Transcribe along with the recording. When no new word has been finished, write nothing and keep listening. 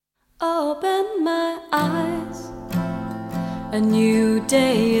open my eyes, a new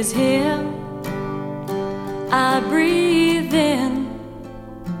day is here. I breathe in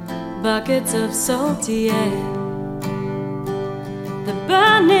buckets of salty air. The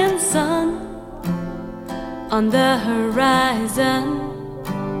burning sun on the horizon.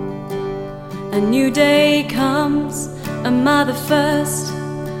 A new day comes, am I the first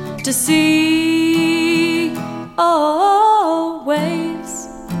to see? Oh, waves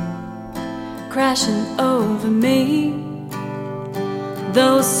crashing over me.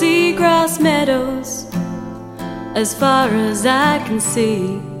 Those seagrass meadows, as far as I can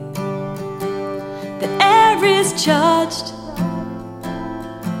see. The air is charged,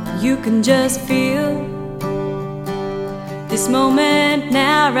 you can just feel this moment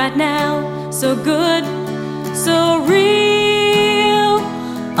now, right now, so good, so real.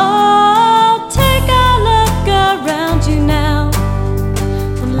 Oh, take a look around you now.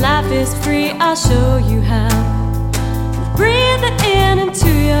 When life is free, I'll show you how. Breathe it in into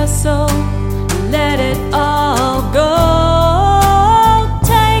your soul, let it all go.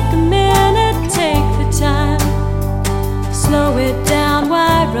 Take a minute, take the time. Slow it down,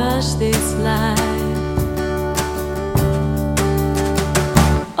 why rush this life?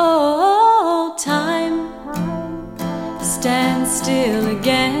 Oh, time stands still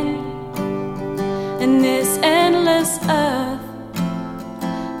again in this endless earth,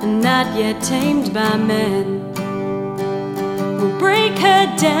 not yet tamed by men. We'll break her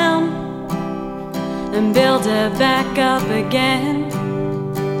down and build her back up again.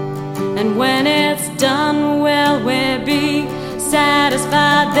 And when it's done, well, we'll be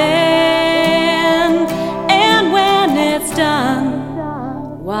satisfied then. And when it's done,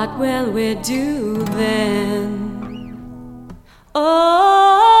 what will we do then?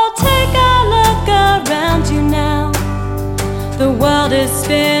 Oh, take a look around you now. The world is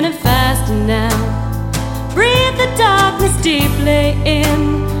spinning faster now. Breathe the darkness deeply in,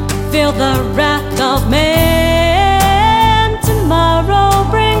 feel the wrath of man. Tomorrow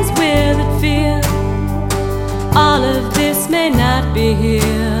brings with it fear. All of this may not be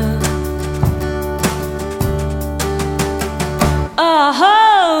here.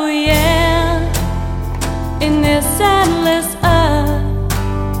 Oh yeah, in this endless earth,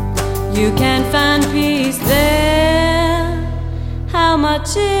 you can find peace there. How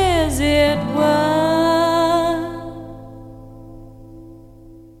much is it worth?